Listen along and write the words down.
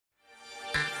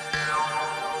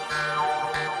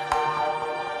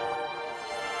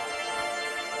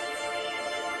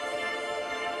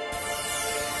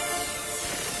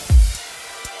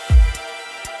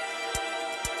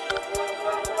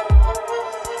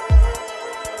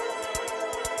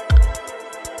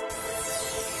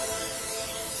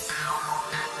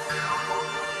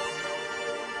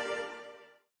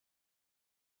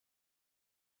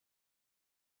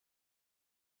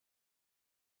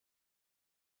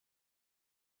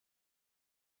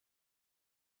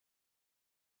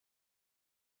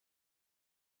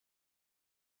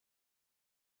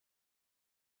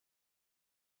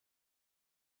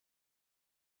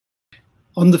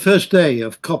On the first day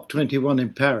of COP21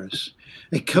 in Paris,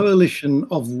 a coalition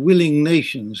of willing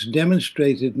nations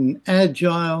demonstrated an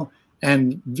agile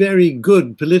and very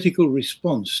good political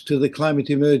response to the climate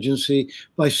emergency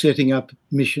by setting up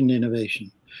Mission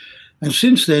Innovation. And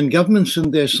since then, governments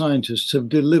and their scientists have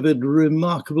delivered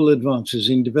remarkable advances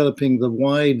in developing the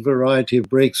wide variety of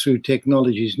breakthrough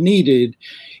technologies needed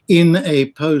in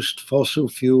a post-fossil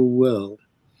fuel world.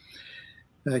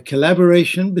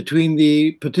 Collaboration between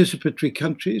the participatory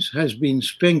countries has been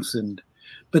strengthened,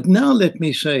 but now let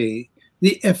me say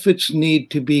the efforts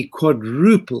need to be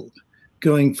quadrupled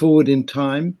going forward in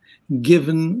time,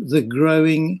 given the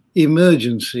growing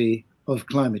emergency of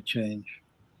climate change.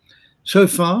 So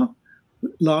far,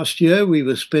 last year we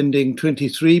were spending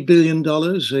 $23 billion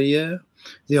a year.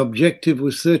 The objective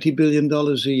was $30 billion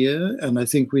a year, and I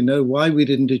think we know why we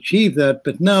didn't achieve that,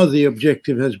 but now the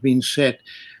objective has been set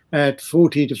at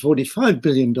 $40 to $45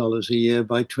 billion a year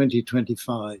by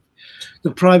 2025.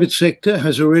 The private sector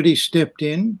has already stepped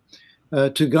in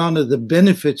to garner the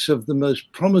benefits of the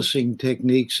most promising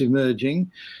techniques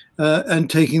emerging and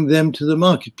taking them to the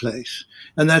marketplace.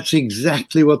 And that's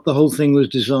exactly what the whole thing was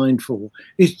designed for.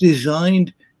 It's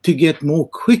designed to get more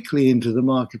quickly into the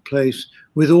marketplace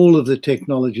with all of the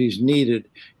technologies needed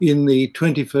in the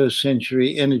 21st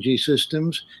century energy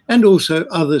systems and also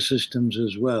other systems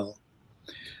as well.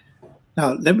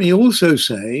 Now, let me also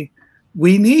say,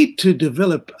 we need to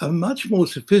develop a much more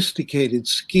sophisticated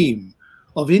scheme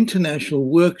of international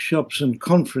workshops and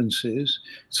conferences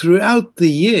throughout the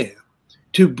year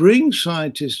to bring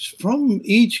scientists from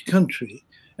each country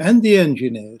and the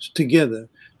engineers together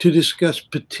to discuss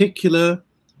particular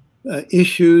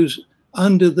issues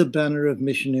under the banner of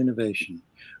Mission Innovation.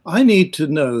 I need to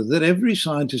know that every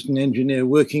scientist and engineer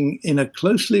working in a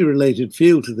closely related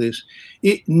field to this,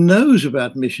 it knows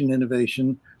about Mission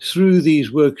Innovation through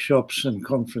these workshops and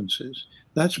conferences.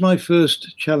 That's my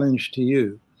first challenge to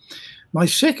you. My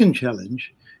second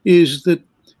challenge is that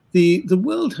the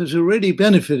world has already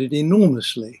benefited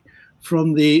enormously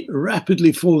from the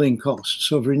rapidly falling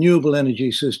costs of renewable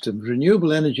energy systems.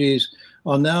 Renewable energies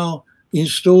are now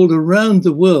installed around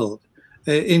the world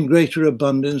in greater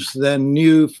abundance than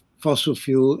new fossil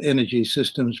fuel energy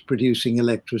systems producing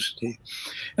electricity.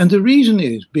 And the reason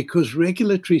is because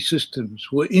regulatory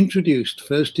systems were introduced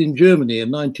first in Germany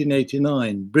in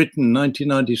 1989, Britain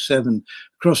 1997,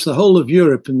 across the whole of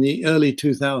Europe in the early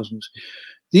 2000s.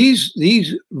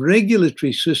 These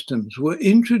regulatory systems were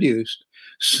introduced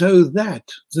so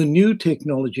that the new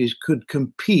technologies could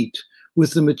compete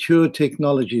with the mature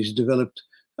technologies developed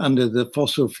under the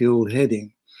fossil fuel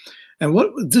heading. And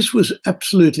this was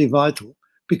absolutely vital,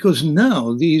 because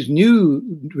now these new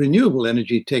renewable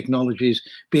energy technologies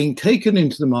being taken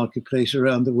into the marketplace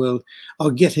around the world are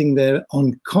getting there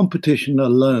on competition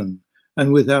alone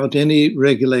and without any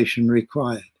regulation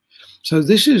required. So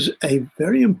this is a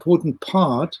very important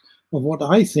part of what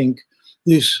I think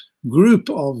this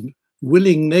group of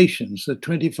willing nations, the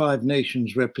 25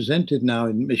 nations represented now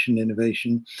in Mission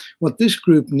Innovation, what this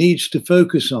group needs to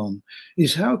focus on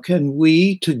is how can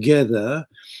we together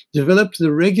develop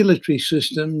the regulatory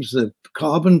systems, the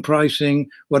carbon pricing,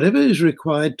 whatever is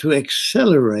required to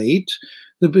accelerate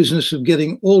the business of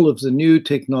getting all of the new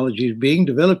technologies being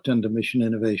developed under Mission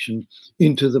Innovation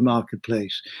into the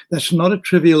marketplace. That's not a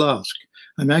trivial ask.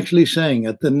 I'm actually saying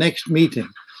at the next meeting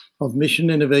of Mission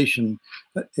Innovation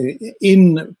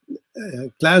in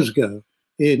Glasgow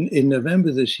in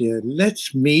November this year,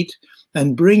 let's meet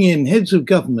and bring in heads of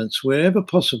governments wherever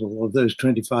possible of those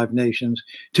 25 nations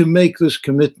to make this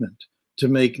commitment, to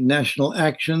make national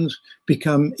actions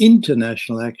become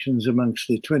international actions amongst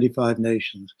the 25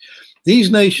 nations.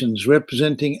 These nations,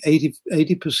 representing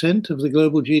 80% of the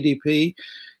global GDP,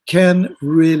 can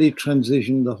really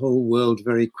transition the whole world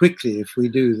very quickly if we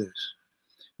do this.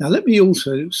 Now, let me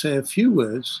also say a few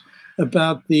words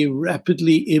about the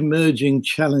rapidly emerging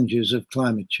challenges of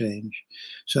climate change.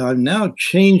 So I'm now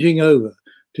changing over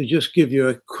to just give you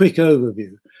a quick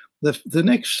overview. The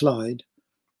next slide,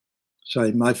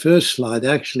 sorry, my first slide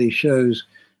actually shows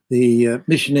the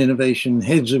Mission Innovation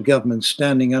heads of government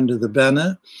standing under the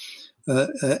banner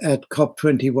at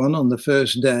COP21 on the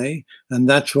first day, and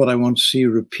that's what I want to see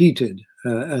repeated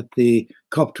at the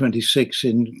COP26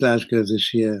 in Glasgow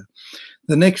this year.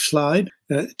 The next slide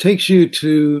takes you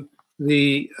to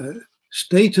the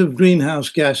state of greenhouse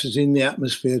gases in the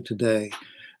atmosphere today.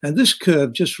 And this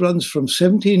curve just runs from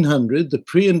 1700, the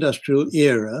pre-industrial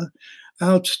era,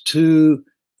 out to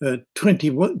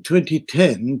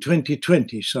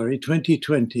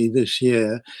 2020 this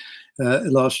year,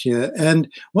 last year.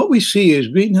 And what we see is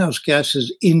greenhouse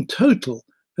gases in total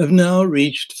have now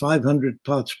reached 500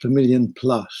 parts per million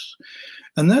plus.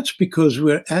 And that's because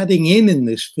we're adding in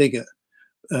this figure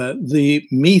the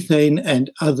methane and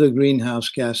other greenhouse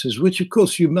gases, which of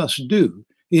course you must do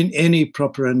in any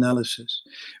proper analysis.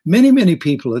 Many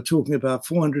people are talking about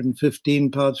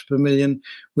 415 parts per million.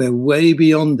 We're way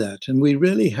beyond that. And we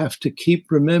really have to keep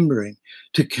remembering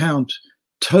to count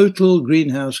total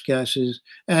greenhouse gases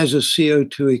as a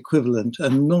CO2 equivalent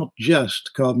and not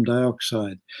just carbon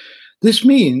dioxide. This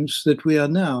means that we are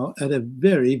now at a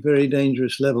very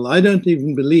dangerous level. I don't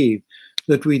even believe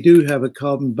that we do have a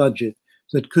carbon budget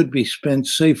that could be spent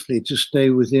safely to stay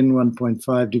within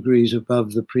 1.5 degrees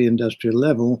above the pre-industrial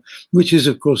level, which is,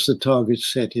 of course, the target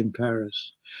set in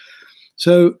Paris.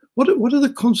 So what are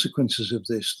the consequences of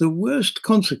this? The worst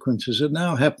consequences are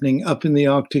now happening up in the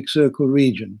Arctic Circle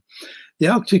region. The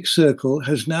Arctic Circle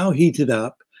has now heated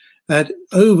up at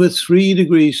over 3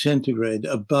 degrees centigrade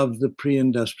above the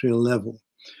pre-industrial level,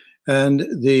 and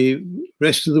the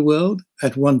rest of the world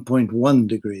at 1.1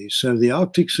 degrees. So the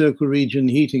Arctic Circle region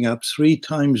heating up 3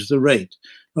 times the rate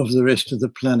of the rest of the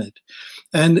planet.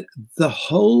 And the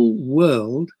whole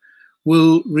world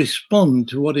will respond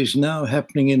to what is now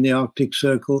happening in the Arctic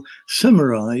Circle,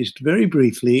 summarized very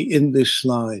briefly in this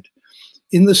slide.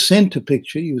 In the center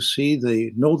picture, you see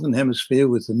the Northern Hemisphere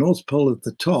with the North Pole at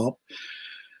the top,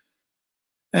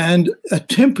 and a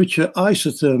temperature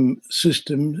isotherm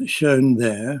system shown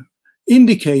there,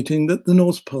 indicating that the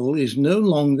North Pole is no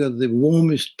longer the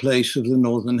warmest place of the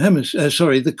Northern Hemisphere,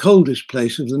 the coldest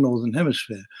place of the Northern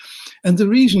Hemisphere. And the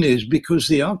reason is because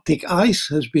the Arctic ice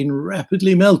has been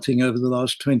rapidly melting over the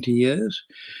last 20 years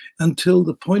until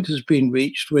the point has been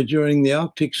reached where during the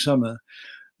Arctic summer,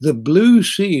 the blue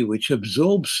sea, which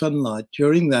absorbs sunlight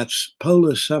during that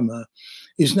polar summer,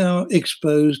 is now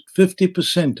exposed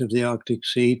 50% of the Arctic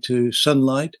Sea to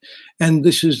sunlight. And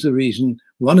this is the reason,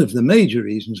 one of the major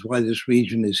reasons why this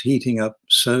region is heating up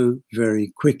so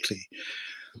very quickly.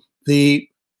 The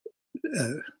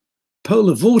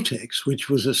polar vortex, which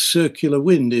was a circular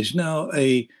wind, is now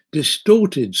a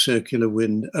distorted circular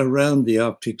wind around the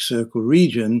Arctic Circle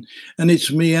region, and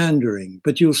it's meandering.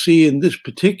 But you'll see in this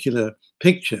particular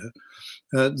picture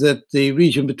that the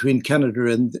region between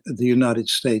Canada and the United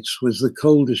States was the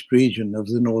coldest region of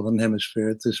the Northern Hemisphere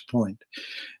at this point.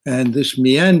 And this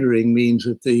meandering means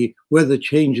that the weather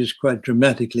changes quite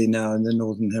dramatically now in the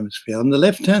Northern Hemisphere. On the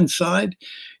left-hand side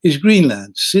is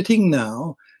Greenland, sitting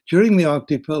now during the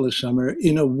Arctic polar summer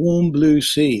in a warm blue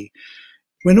sea.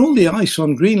 When all the ice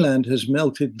on Greenland has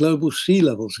melted, global sea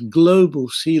levels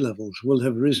will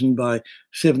have risen by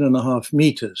 7.5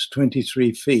 meters,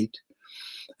 23 feet.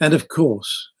 And of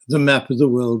course, the map of the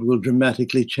world will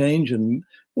dramatically change and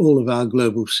all of our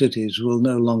global cities will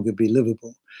no longer be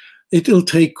livable. It'll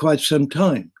take quite some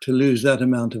time to lose that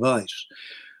amount of ice.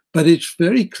 But it's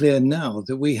very clear now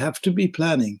that we have to be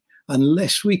planning,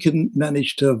 unless we can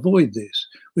manage to avoid this,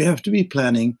 we have to be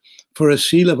planning for a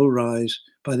sea level rise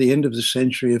by the end of the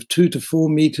century of 2 to 4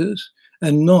 meters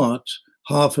and not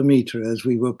 0.5 meter as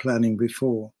we were planning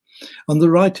before. On the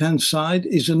right-hand side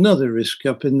is another risk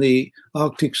up in the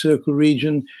Arctic Circle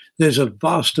region. There's a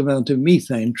vast amount of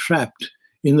methane trapped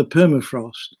in the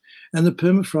permafrost, and the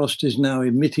permafrost is now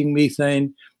emitting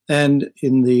methane, and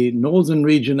in the northern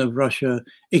region of Russia,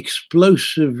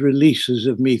 explosive releases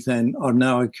of methane are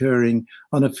now occurring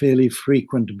on a fairly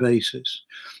frequent basis.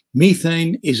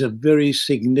 Methane is a very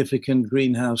significant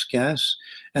greenhouse gas,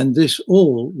 and this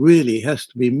all really has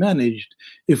to be managed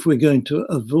if we're going to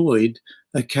avoid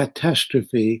a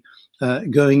catastrophe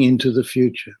going into the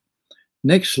future.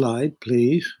 Next slide,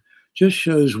 please. Just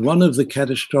shows one of the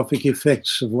catastrophic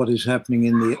effects of what is happening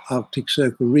in the Arctic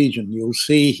Circle region. You'll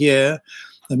see here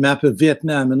a map of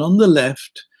Vietnam, and on the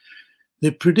left,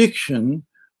 the prediction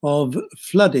of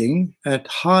flooding at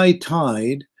high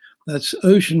tide, that's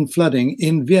ocean flooding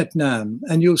in Vietnam.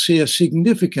 And you'll see a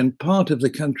significant part of the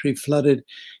country flooded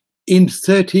in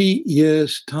 30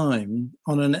 years' time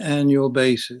on an annual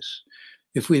basis.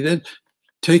 If we then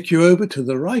take you over to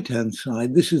the right-hand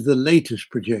side, this is the latest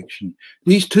projection.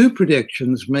 These two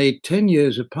projections made 10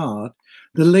 years apart,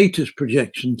 the latest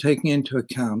projection taking into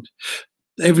account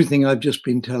everything I've just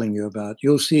been telling you about.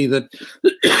 You'll see that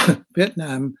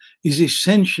Vietnam is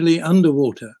essentially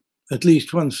underwater at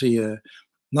least once a year,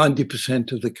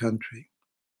 90% of the country.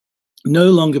 No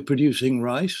longer producing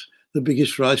rice. The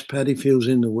biggest rice paddy fields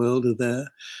in the world are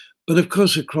there. But of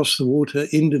course, across the water,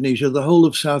 Indonesia, the whole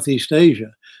of Southeast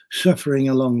Asia, suffering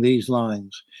along these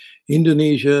lines.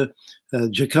 Indonesia,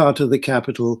 Jakarta, the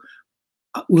capital,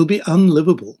 will be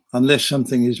unlivable unless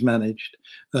something is managed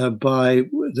by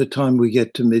the time we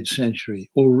get to mid-century,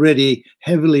 already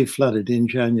heavily flooded in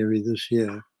January this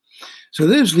year. So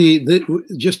there's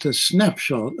just a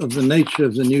snapshot of the nature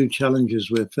of the new challenges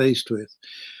we're faced with.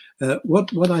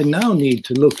 What I now need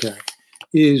to look at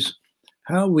is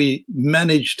how we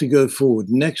manage to go forward.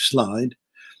 Next slide.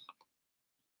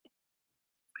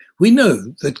 We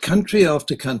know that country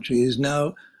after country is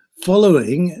now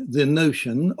following the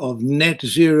notion of net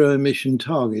zero emission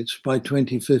targets by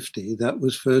 2050. That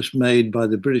was first made by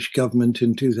the British government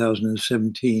in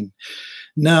 2017.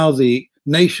 Now the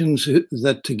nations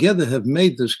that together have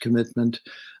made this commitment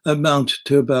amount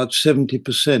to about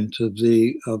 70% of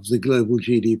the global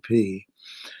GDP.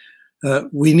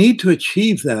 We need to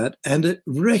achieve that and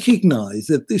recognize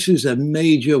that this is a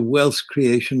major wealth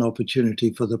creation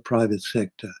opportunity for the private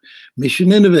sector.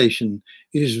 Mission innovation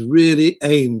is really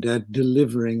aimed at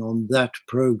delivering on that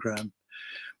program.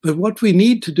 But what we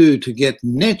need to do to get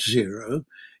net zero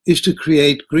is to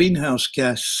create greenhouse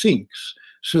gas sinks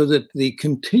so that the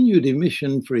continued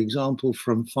emission, for example,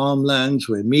 from farmlands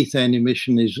where methane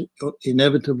emission is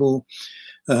inevitable,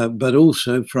 but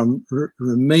also from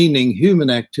remaining human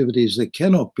activities that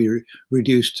cannot be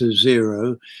reduced to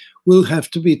zero, will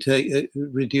have to be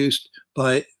reduced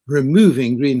by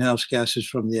removing greenhouse gases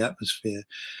from the atmosphere.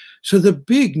 So the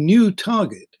big new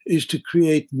target is to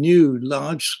create new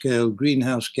large-scale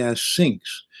greenhouse gas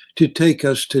sinks to take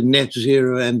us to net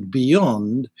zero and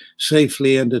beyond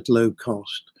safely and at low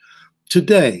cost.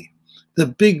 Today, the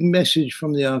big message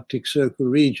from the Arctic Circle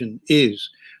region is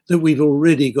that we've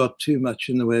already got too much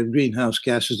in the way of greenhouse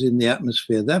gases in the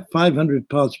atmosphere. That 500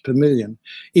 parts per million,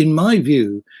 in my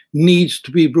view, needs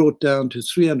to be brought down to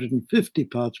 350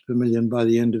 parts per million by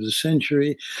the end of the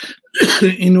century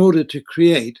in order to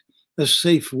create a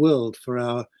safe world for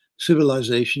our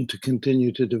civilization to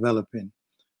continue to develop in.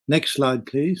 Next slide,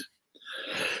 please.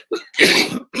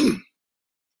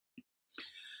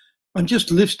 I'm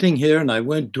just listing here, and I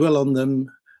won't dwell on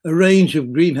them, a range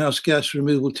of greenhouse gas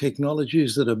removal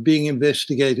technologies that are being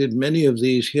investigated, many of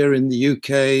these here in the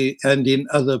UK and in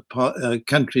other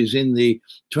countries in the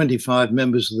 25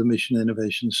 members of the Mission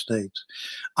Innovation States.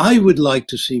 I would like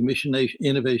to see mission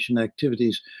innovation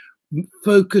activities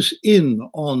focus in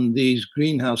on these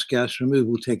greenhouse gas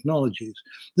removal technologies.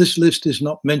 This list is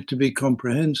not meant to be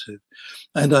comprehensive.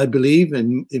 And I believe,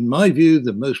 in my view,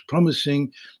 the most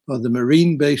promising are the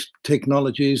marine-based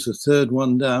technologies, the third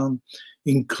one down,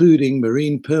 including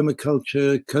marine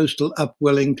permaculture, coastal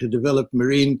upwelling to develop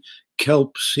marine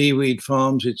kelp, seaweed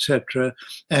farms, etc.,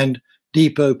 and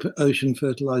deep ocean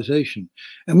fertilization.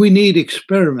 And we need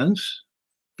experiments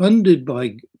funded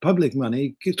by public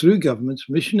money through governments,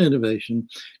 mission innovation,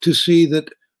 to see that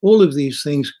all of these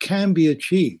things can be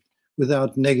achieved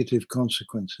without negative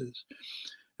consequences.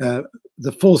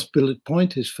 The fourth bullet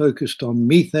point is focused on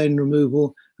methane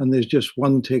removal, and there's just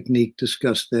one technique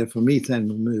discussed there for methane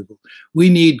removal. We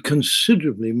need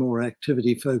considerably more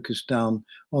activity focused down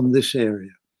on this area.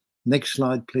 Next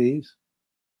slide, please.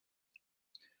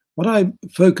 What I'm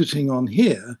focusing on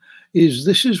here is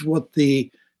this is what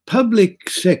the public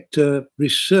sector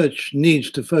research needs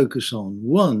to focus on.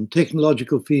 One,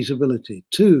 technological feasibility.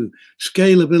 Two,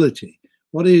 scalability.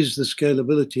 What is the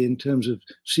scalability in terms of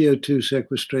CO2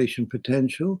 sequestration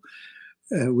potential?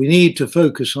 We need to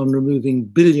focus on removing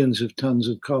billions of tons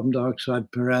of carbon dioxide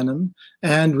per annum,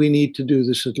 and we need to do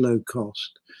this at low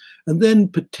cost. And then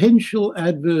potential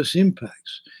adverse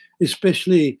impacts,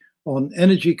 especially on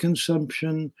energy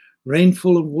consumption,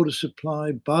 rainfall and water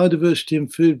supply, biodiversity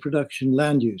and food production,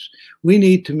 land use. We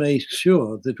need to make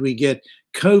sure that we get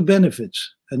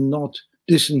co-benefits and not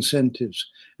disincentives.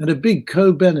 And a big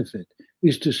co-benefit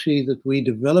is to see that we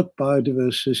develop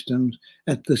biodiverse systems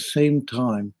at the same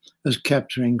time as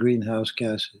capturing greenhouse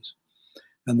gases.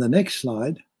 And the next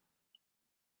slide.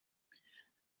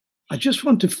 I just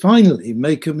want to finally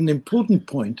make an important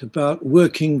point about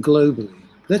working globally.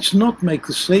 Let's not make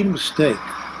the same mistake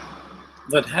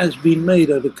that has been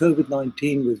made over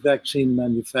COVID-19 with vaccine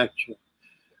manufacture.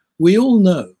 We all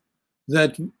know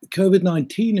that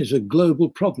COVID-19 is a global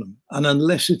problem, and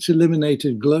unless it's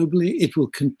eliminated globally, it will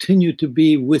continue to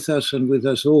be with us and with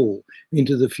us all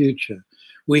into the future.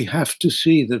 We have to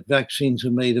see that vaccines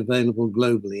are made available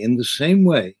globally. In the same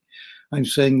way, I'm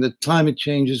saying that climate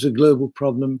change is a global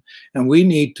problem, and we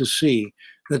need to see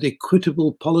that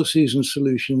equitable policies and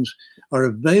solutions are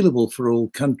available for all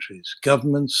countries.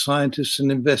 Governments, scientists, and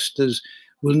investors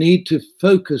will need to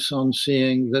focus on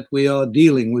seeing that we are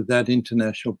dealing with that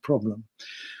international problem.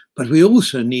 But we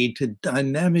also need to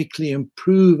dynamically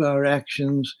improve our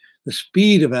actions, the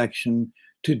speed of action,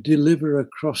 to deliver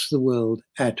across the world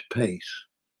at pace.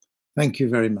 Thank you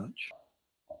very much.